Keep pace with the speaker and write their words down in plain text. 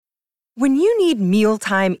When you need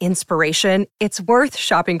mealtime inspiration, it's worth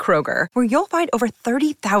shopping Kroger, where you'll find over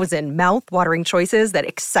 30,000 mouth-watering choices that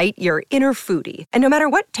excite your inner foodie. And no matter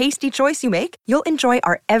what tasty choice you make, you'll enjoy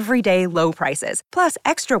our everyday low prices, plus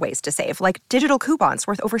extra ways to save, like digital coupons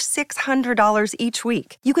worth over $600 each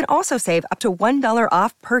week. You can also save up to $1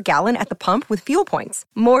 off per gallon at the pump with fuel points.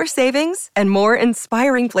 More savings and more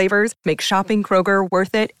inspiring flavors make shopping Kroger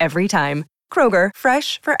worth it every time. Kroger,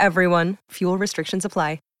 fresh for everyone. Fuel restrictions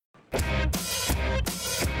apply.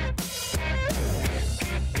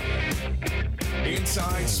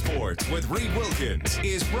 Inside Sports with Reed Wilkins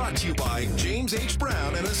is brought to you by James H.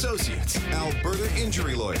 Brown and Associates, Alberta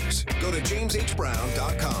Injury Lawyers. Go to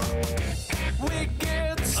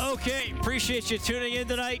jameshbrown.com. Okay, appreciate you tuning in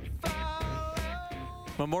tonight.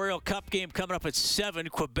 Memorial Cup game coming up at 7,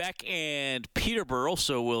 Quebec and Peterborough,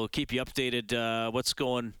 so we'll keep you updated what's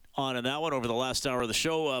going on in that one over the last hour of the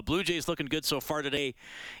show. Blue Jays looking good so far today.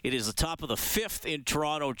 It is the top of the 5th in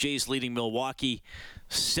Toronto. Jays leading Milwaukee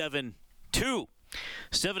 7-2.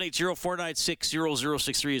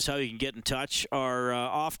 780-496-0063 is how you can get in touch. Our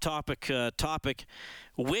off-topic topic,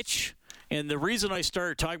 and the reason I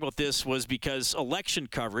started talking about this was because election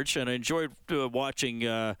coverage, and I enjoyed watching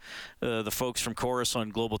the folks from Chorus on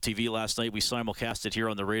Global TV last night. We simulcast it here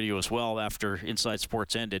on the radio as well after Inside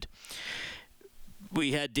Sports ended.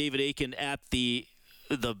 We had David Aiken at the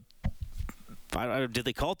did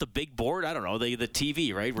they call it the big board? I don't know. The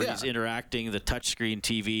TV, right? Where he's interacting, the touchscreen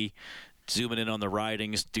TV, zooming in on the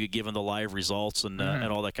ridings, giving the live results and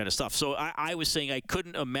all that kind of stuff. So I was saying I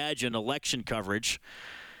couldn't imagine election coverage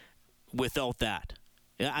without that.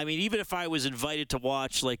 I mean, even if I was invited to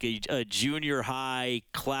watch like a junior high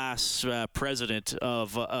class president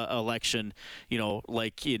of election,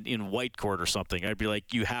 like in Whitecourt or something, I'd be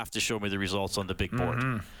like, you have to show me the results on the big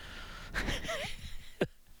board.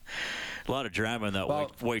 A lot of drama in that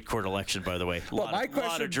Whitecourt election, by the way. A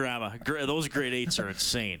lot of drama. Those grade 8s are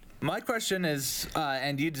insane. My question is,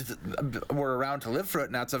 and you were around to live through it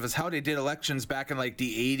and that stuff, is how they did elections back in like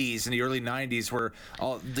the 80s and the early 90s, where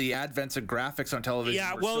all the advents of graphics on television.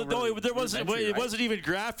 Yeah, well, no, it wasn't even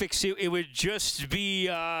graphics. It would just be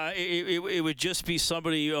it would just be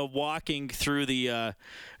somebody walking through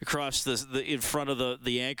across the in front of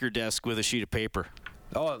the anchor desk with a sheet of paper.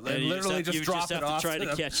 Oh, literally just drop it off. Try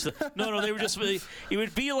to catch No, they were just. It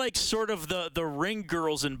would be like sort of the ring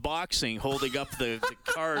girls in boxing holding up the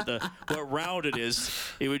card, what round it is.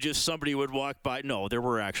 It would just somebody would walk by. No, there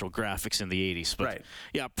were actual graphics in the 80s, but right.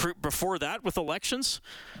 Yeah, before that with elections,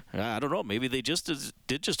 I don't know. Maybe they just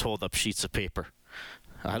did just hold up sheets of paper.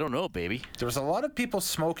 I don't know, baby. There was a lot of people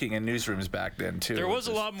smoking in newsrooms back then, too. There was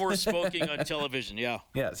a lot more smoking on television, yeah.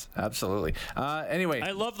 Yes, absolutely. Anyway.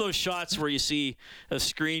 I love those shots where you see a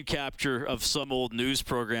screen capture of some old news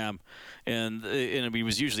program, and it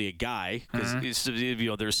was usually a guy, because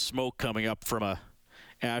there's smoke coming up from a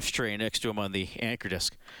ashtray next to him on the anchor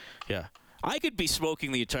desk. Yeah. I could be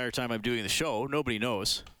smoking the entire time I'm doing the show. Nobody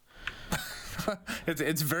knows.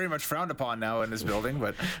 It's very much frowned upon now in this building,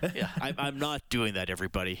 but yeah, I'm not doing that,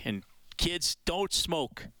 everybody. And kids, don't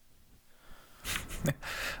smoke.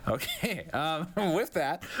 Okay. With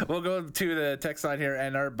that, we'll go to the text line here,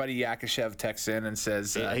 and our buddy Yakashev texts in and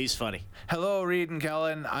says, he's funny. Hello, Reed and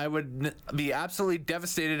Kellen. I would be absolutely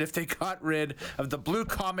devastated if they got rid of the blue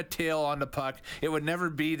comet tail on the puck. It would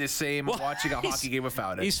never be the same watching a hockey game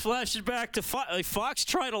without it. He's flashing back to Fox. Fox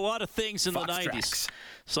tried a lot of things in the 90s. Tracks.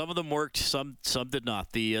 Some of them worked, some did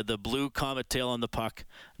not. The blue comet tail on the puck,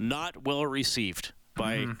 not well received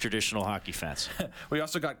by traditional hockey fans. We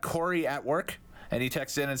also got Corey at work, and he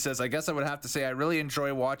texts in and says, I guess I would have to say I really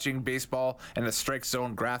enjoy watching baseball and the strike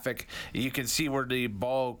zone graphic. You can see where the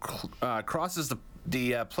ball crosses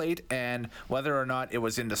the plate, and whether or not it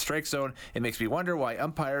was in the strike zone. It makes me wonder why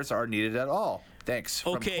umpires are needed at all. Thanks.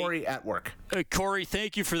 From Corey at work. Corey,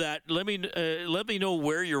 thank you for that. Let me know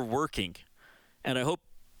where you're working, and I hope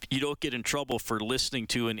you don't get in trouble for listening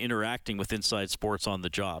to and interacting with Inside Sports on the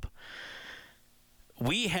job.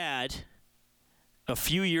 We had a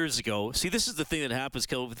few years ago. See, this is the thing that happens.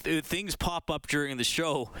 Things pop up during the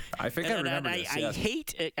show. I think I remember this. Yes.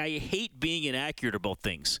 I hate being inaccurate about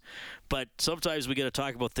things, but sometimes we got to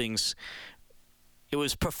talk about things. It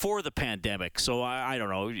was before the pandemic, so I don't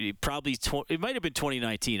know. Probably it might have been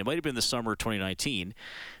 2019. It might have been the summer of 2019.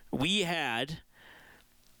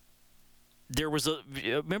 There was a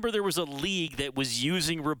league that was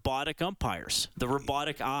using robotic umpires, the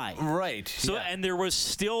robotic eye. Right. So and there was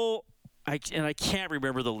still, I can't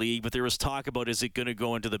remember the league, but there was talk about, is it going to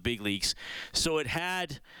go into the big leagues? So it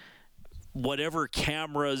had whatever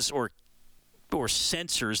cameras or or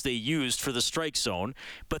sensors they used for the strike zone,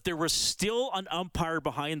 but there was still an umpire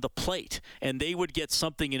behind the plate, and they would get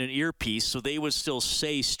something in an earpiece, so they would still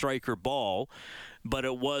say strike or ball, but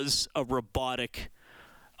it was a robotic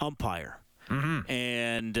umpire.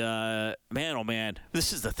 And man, oh man,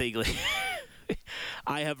 this is the thing. Like,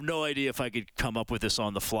 I have no idea if I could come up with this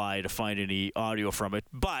on the fly to find any audio from it,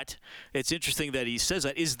 but it's interesting that he says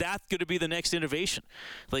that. Is that going to be the next innovation?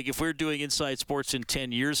 Like, if we're doing Inside Sports in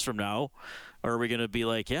 10 years from now, are we going to be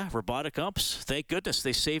like, yeah, robotic umps, thank goodness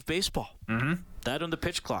they saved baseball? That on the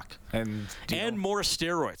pitch clock. And more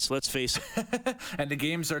steroids, let's face it. And the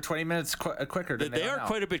games are 20 minutes quicker than they are now.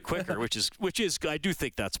 Quite a bit quicker, which is I do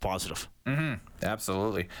think that's positive.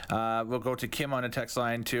 Absolutely. We'll go to Kim on a text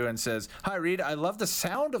line too, and says, "Hi Reed, I love the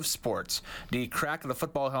sound of sports. The crack of the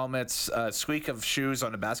football helmets, squeak of shoes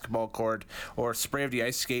on a basketball court, or spray of the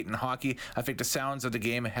ice skate in hockey. I think the sounds of the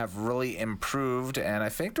game have really improved." And I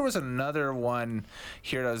think there was another one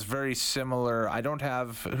here that was very similar. I don't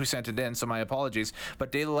have who sent it in, so my apologies.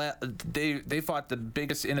 But they thought the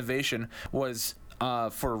biggest innovation was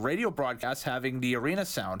for radio broadcasts having the arena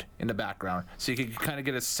sound in the background, so you can kind of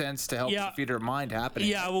get a sense to help keep your mind happening.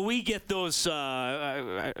 Yeah, well, we get those,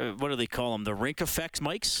 what do they call them, the rink effects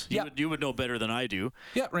mics? You would know better than I do.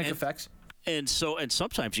 Yeah, rink effects. And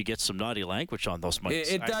sometimes you get some naughty language on those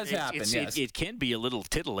mics. It does happen, yes. It can be a little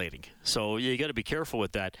titillating, so you got to be careful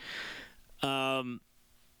with that. I'll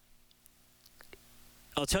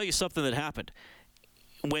tell you something that happened.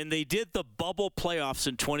 When they did the bubble playoffs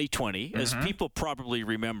in 2020, as people probably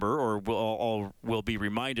remember or will be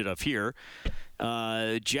reminded of here,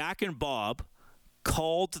 Jack and Bob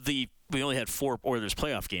called we only had 4 Oilers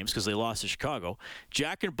playoff games because they lost to Chicago.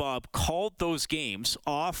 Jack and Bob called those games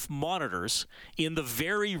off monitors in the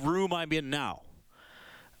very room I'm in now.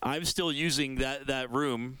 I'm still using that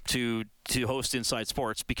room to host Inside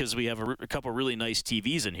Sports because we have a couple really nice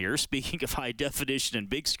TVs in here. Speaking of high definition and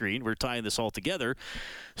big screen, we're tying this all together.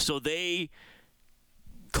 So they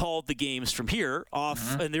called the games from here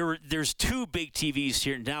off, and there's 2 big TVs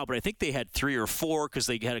here now, but I think they had 3 or 4 because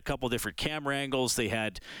they had a couple different camera angles. They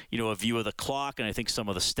had a view of the clock and I think some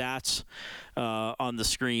of the stats on the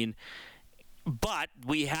screen. But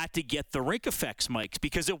we had to get the rink effects mics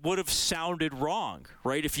because it would have sounded wrong,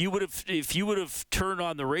 right? If you would have turned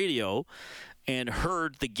on the radio and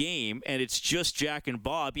heard the game and it's just Jack and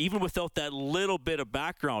Bob, even without that little bit of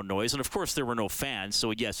background noise, and of course there were no fans,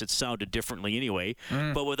 so yes, it sounded differently anyway,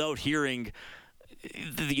 but without hearing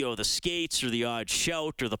the skates or the odd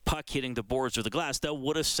shout or the puck hitting the boards or the glass, that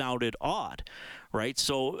would have sounded odd, right?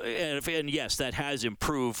 So, and yes, that has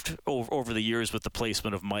improved over the years with the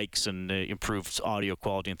placement of mics and improved audio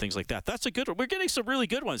quality and things like that. That's a good one. We're getting some really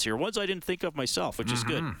good ones here, ones I didn't think of myself, which is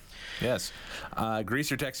good. Yes.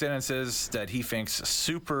 Greaser texts in and says that he thinks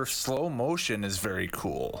super slow motion is very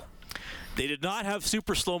cool. They did not have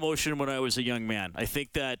super slow motion when I was a young man. I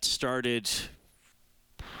think that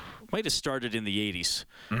might have started in the 80s.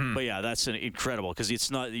 But yeah, that's incredible because it's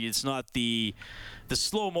not the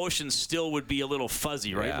slow motion still would be a little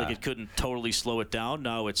fuzzy, right? Like it couldn't totally slow it down.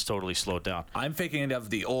 Now it's totally slowed down. I'm thinking of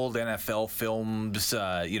the old NFL films,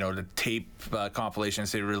 the tape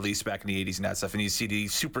compilations they released back in the 80s and that stuff, and you see the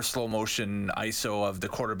super slow motion ISO of the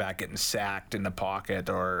quarterback getting sacked in the pocket,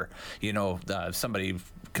 or somebody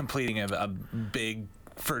completing a big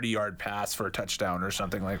 30-yard pass for a touchdown or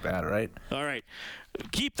something like that, right? All right.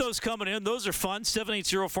 Keep those coming in. Those are fun.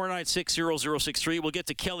 780-496-0063. We'll get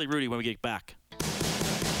to Kelly Hrudey when we get back.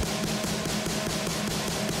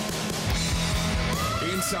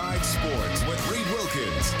 Inside Sports with Reed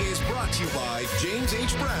Wilkins is brought to you by James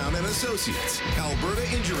H. Brown and Associates, Alberta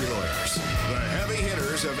Injury Lawyers, the heavy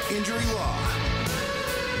hitters of injury law.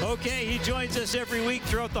 Okay, he joins us every week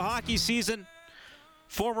throughout the hockey season.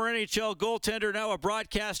 Former NHL goaltender, now a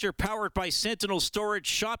broadcaster, powered by Sentinel Storage.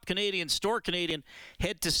 Shop Canadian, store Canadian.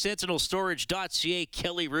 Head to sentinelstorage.ca.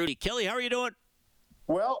 Kelly Hrudey. Kelly, how are you doing?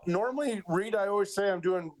 Well, normally, Reed, I always say I'm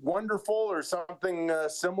doing wonderful or something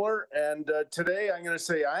similar. And today I'm going to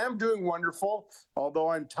say I am doing wonderful, although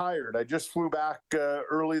I'm tired. I just flew back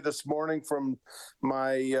early this morning from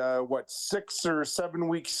my, 6 or 7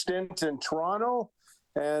 week stint in Toronto.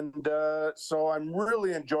 And so I'm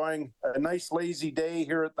really enjoying a nice lazy day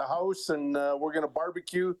here at the house, and we're going to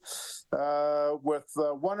barbecue with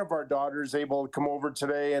one of our daughters able to come over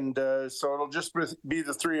today, and so it'll just be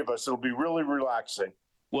the 3 of us. It'll be really relaxing.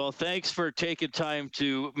 Well, thanks for taking time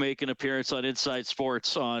to make an appearance on Inside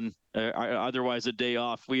Sports on otherwise a day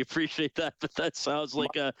off. We appreciate that, but that sounds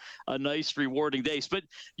like a nice, rewarding day. But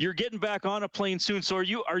you're getting back on a plane soon. So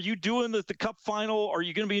are you doing the Cup final? Are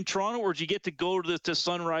you going to be in Toronto, or did you get to go to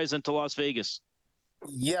Sunrise and to Las Vegas?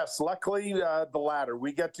 Yes, luckily the latter.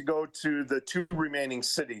 We get to go to the 2 remaining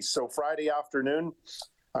cities. So Friday afternoon,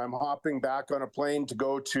 I'm hopping back on a plane to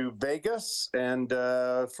go to Vegas and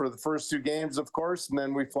for the first 2 games, of course, and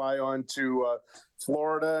then we fly on to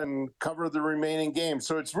Florida and cover the remaining games.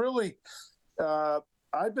 So it's really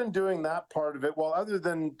I've been doing that part of it. Well, other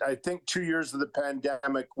than I think 2 years of the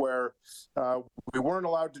pandemic where we weren't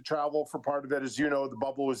allowed to travel for part of it. As you know, the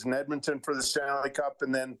bubble was in Edmonton for the Stanley Cup,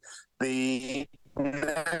 and then the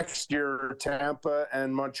next year, Tampa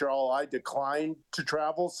and Montreal, I declined to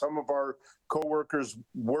travel. Some of our coworkers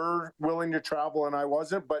were willing to travel and I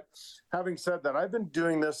wasn't. But having said that, I've been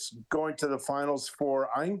doing this, going to the finals for,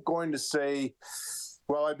 I'm going to say,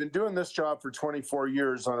 well, I've been doing this job for 24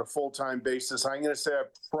 years on a full-time basis. I'm going to say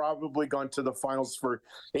I've probably gone to the finals for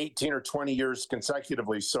 18 or 20 years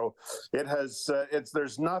consecutively. So it has,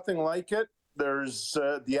 there's nothing like it. There's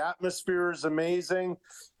the atmosphere is amazing.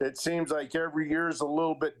 It seems like every year is a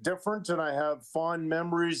little bit different, and I have fond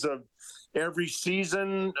memories of every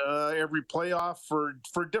season, every playoff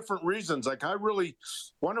for different reasons. Like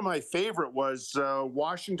one of my favorite was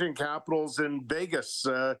Washington Capitals in Vegas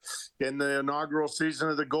in the inaugural season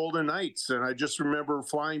of the Golden Knights, and I just remember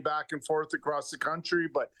flying back and forth across the country,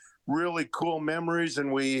 but really cool memories.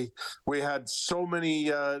 And we had so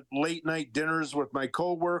many late night dinners with my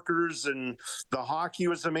coworkers, and the hockey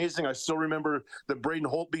was amazing. I still remember the Braden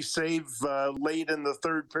Holtby save late in the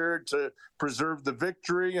third period to preserve the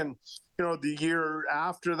victory. And the year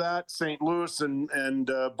after that, St. Louis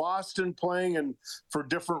and Boston playing, and for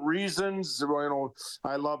different reasons.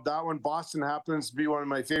 I love that one. Boston happens to be one of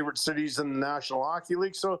my favorite cities in the National Hockey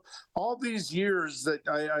League. So all these years that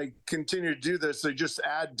I continue to do this, they just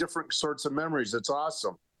add different sorts of memories. It's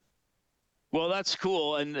awesome. Well, that's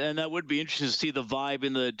cool, and that would be interesting to see the vibe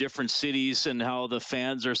in the different cities and how the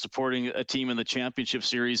fans are supporting a team in the championship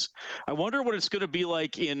series. I wonder what it's going to be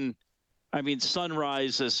like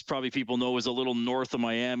Sunrise, as probably people know, is a little north of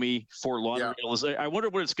Miami. Fort Lauderdale is. I wonder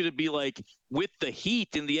what it's going to be like with the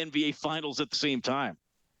Heat in the NBA Finals at the same time.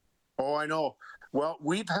 Oh, I know. Well,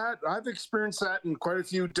 I've experienced that in quite a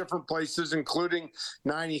few different places, including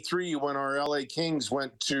 '93 when our LA Kings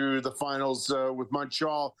went to the finals with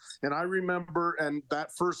Montreal. And I remember, and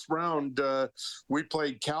that first round, we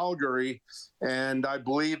played Calgary, and I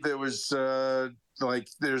believe it was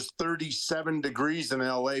there's 37 degrees in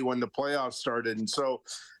LA when the playoffs started. And so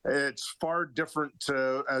it's far different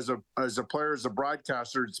as a player, as a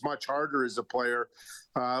broadcaster. It's much harder as a player.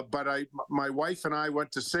 But my wife and I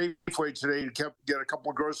went to Safeway today to get a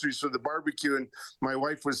couple of groceries for the barbecue. And my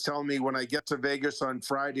wife was telling me when I get to Vegas on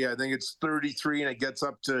Friday, I think it's 33 and it gets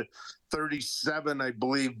up to 37, I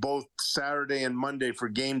believe, both Saturday and Monday for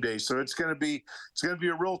game day. So it's going to be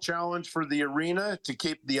a real challenge for the arena to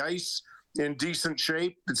keep the ice in decent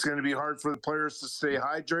shape. It's going to be hard for the players to stay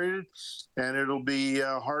hydrated, and it'll be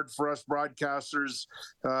hard for us broadcasters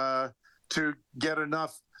to get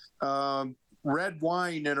enough red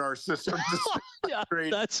wine in our system to stay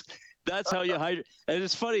hydrated. That's how you hydrate. And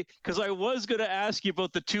it's funny because I was going to ask you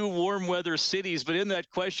about the 2 warm weather cities, but in that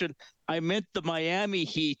question, I meant the Miami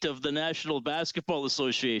Heat of the National Basketball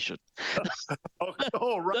Association.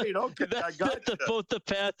 Oh, right. Okay, I got you. Both the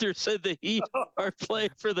Panthers and the Heat are playing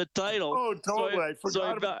for the title. Oh, totally.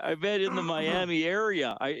 I meant in the Miami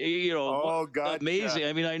area. Amazing.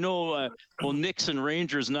 I mean, I know. Knicks and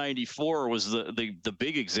Rangers '94 was the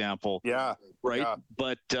big example. Yeah. Right. Yeah.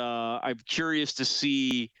 But I'm curious to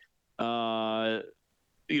see.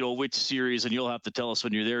 Which series, and you'll have to tell us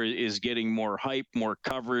when you're there, is getting more hype, more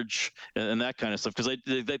coverage, and that kind of stuff. Because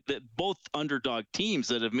both underdog teams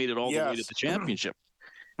that have made it all the way to the championship.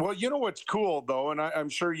 Well, you know what's cool though, and I'm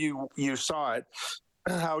sure you saw it,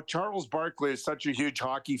 how Charles Barkley is such a huge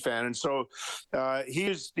hockey fan, and so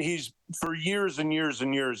he's for years and years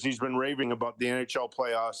and years he's been raving about the NHL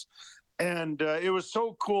playoffs. And it was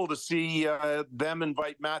so cool to see them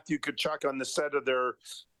invite Matthew Tkachuk on the set of their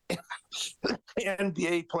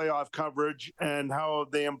NBA playoff coverage, and how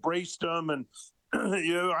they embraced him. And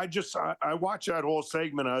I watched that whole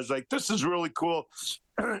segment. I was like, this is really cool.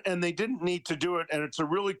 And they didn't need to do it. And it's a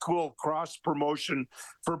really cool cross promotion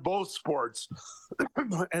for both sports.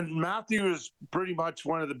 And Matthew is pretty much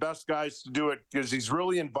one of the best guys to do it because he's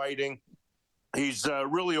really inviting. He's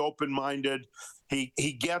really open-minded.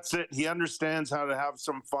 He gets it. He understands how to have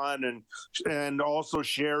some fun and also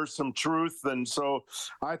share some truth. And so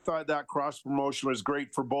I thought that cross-promotion was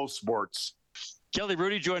great for both sports. Kelly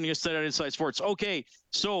Hrudey joining us tonight on Inside Sports. Okay,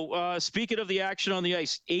 so speaking of the action on the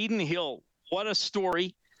ice, Aiden Hill, what a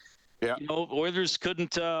story. Yeah. Oilers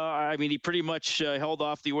couldn't. He pretty much held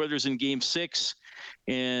off the Oilers in Game 6,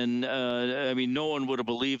 and no one would have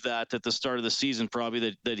believed that at the start of the season,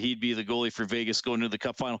 probably that he'd be the goalie for Vegas going into the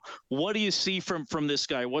Cup final. What do you see from this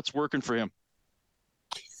guy? What's working for him?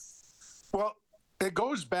 Well, it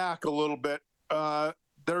goes back a little bit.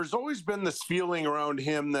 There's always been this feeling around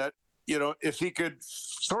him that, if he could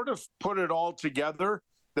sort of put it all together,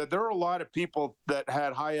 that there are a lot of people that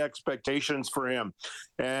had high expectations for him.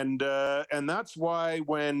 And that's why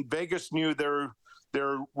when Vegas knew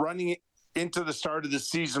they're running into the start of the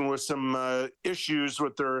season with some issues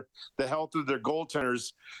with the health of their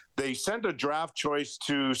goaltenders, they sent a draft choice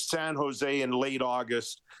to San Jose in late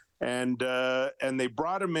August. And they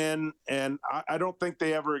brought him in, and I don't think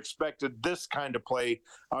they ever expected this kind of play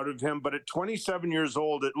out of him. But at 27 years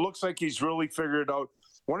old, it looks like he's really figured out.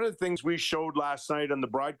 One of the things we showed last night on the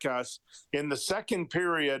broadcast, in the second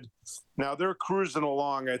period, now they're cruising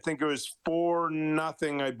along. I think it was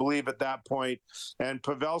 4-0, I believe, at that point. And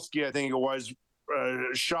Pavelski, I think it was,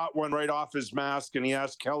 shot one right off his mask, and he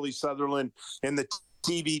asked Kelly Sutherland in the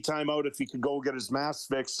TV timeout if he could go get his mask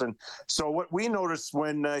fixed. And so what we noticed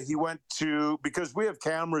when he went to, because we have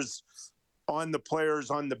cameras on the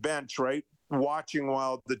players on the bench, right, watching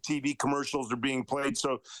while the TV commercials are being played,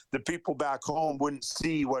 so the people back home wouldn't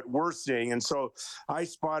see what we're seeing. And so I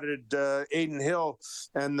spotted Aiden Hill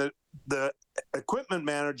and the equipment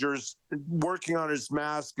managers working on his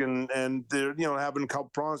mask, and they're having a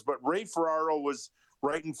couple problems. But Ray Ferraro was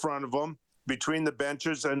right in front of him between the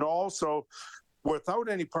benches, and also without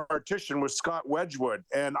any partition was Scott Wedgwood.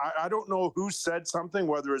 And I don't know who said something,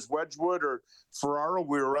 whether it's Wedgwood or Ferraro,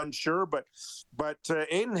 we were unsure, but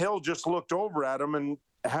Aiden Hill just looked over at him and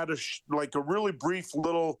had a really brief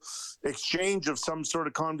little exchange of some sort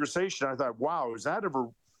of conversation. I thought, wow, is that ever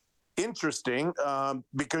interesting?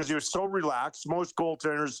 Because he was so relaxed. Most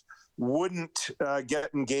goaltenders wouldn't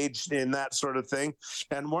get engaged in that sort of thing.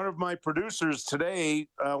 And one of my producers today,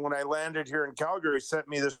 when I landed here in Calgary, sent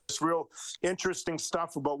me this real interesting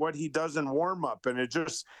stuff about what he does in warm-up. And it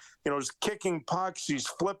just, he's kicking pucks, he's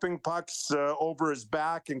flipping pucks over his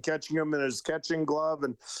back and catching them in his catching glove,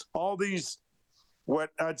 and all these, what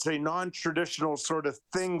I'd say, non-traditional sort of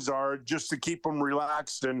things are just to keep him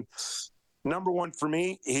relaxed. And number one for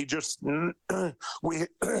me, we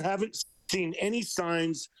haven't seen any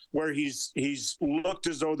signs where he's looked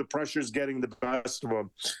as though the pressure's getting the best of him.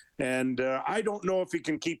 And I don't know if he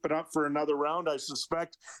can keep it up for another round. I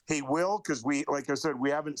suspect he will, because like I said, we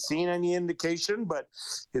haven't seen any indication, but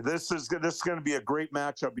this is going to be a great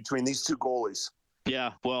matchup between these two goalies.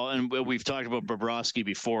 Yeah, well, and we've talked about Bobrovsky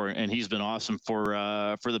before, and he's been awesome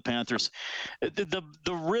for the Panthers. The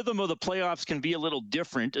rhythm of the playoffs can be a little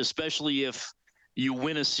different, especially if you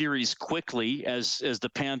win a series quickly, as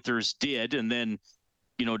the Panthers did, and then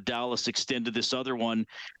Dallas extended this other one.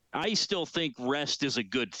 I still think rest is a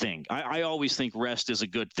good thing. I always think rest is a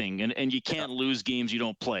good thing, and you can't lose games you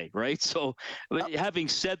don't play, right? So, having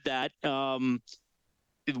said that,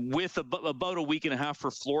 with about a week and a half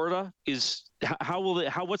for Florida,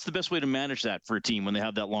 what's the best way to manage that for a team when they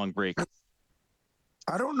have that long break?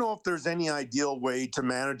 I don't know if there's any ideal way to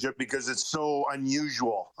manage it because it's so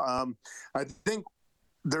unusual. I think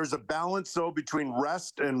there's a balance, though, between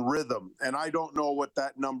rest and rhythm, and I don't know what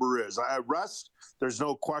that number is. Rest, there's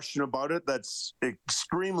no question about it. That's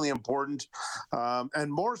extremely important,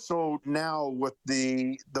 and more so now with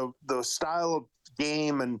the style of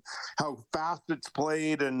game and how fast it's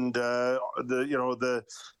played, and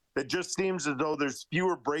it just seems as though there's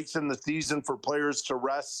fewer breaks in the season for players to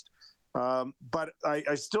rest. But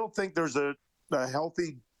I still think there's a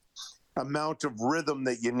healthy amount of rhythm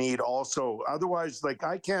that you need also. Otherwise,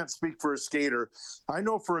 I can't speak for a skater. I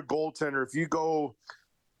know for a goaltender, if you go,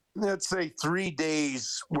 let's say, 3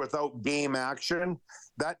 days without game action,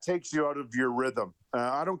 that takes you out of your rhythm.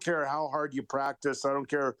 I don't care how hard you practice. I don't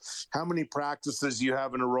care how many practices you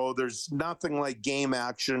have in a row. There's nothing like game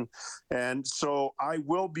action. And so I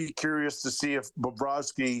will be curious to see if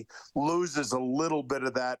Bobrovsky loses a little bit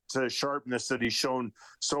of that sharpness that he's shown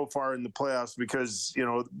so far in the playoffs, because,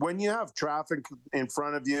 when you have traffic in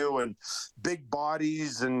front of you and big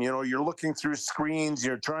bodies and, you're looking through screens,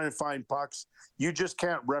 you're trying to find pucks, you just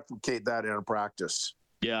can't replicate that in a practice.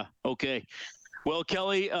 Yeah. Okay. Well,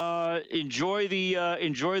 Kelly, enjoy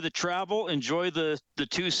the travel, enjoy the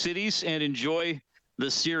two cities, and enjoy the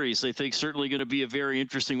series. I think certainly going to be a very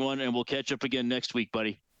interesting one, and we'll catch up again next week,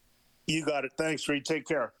 buddy. You got it. Thanks, Reed. Take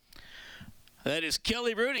care. That is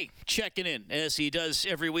Kelly Hrudey checking in, as he does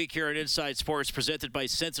every week here on Inside Sports, presented by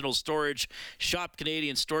Sentinel Storage. Shop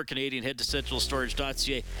Canadian, store Canadian. Head to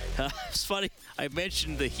sentinelstorage.ca. It's funny, I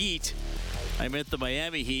mentioned the heat. I meant the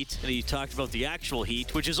Miami Heat, and he talked about the actual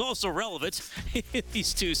Heat, which is also relevant in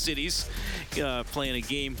these two cities, playing a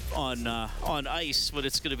game on ice, but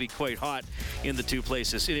it's going to be quite hot in the two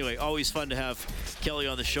places. Anyway, always fun to have Kelly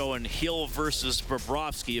on the show, and Hill versus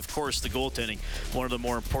Bobrovsky, of course, the goaltending, one of the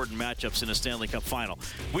more important matchups in a Stanley Cup final.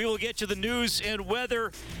 We will get you the news and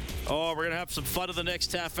weather. Oh, we're going to have some fun in the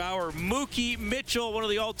next half hour. Mookie Mitchell, one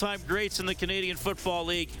of the all-time greats in the Canadian Football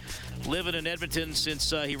League, living in Edmonton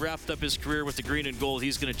since he wrapped up his career with the green and gold.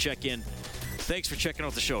 He's going to check in. Thanks for checking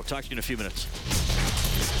out the show. Talk to you in a few minutes.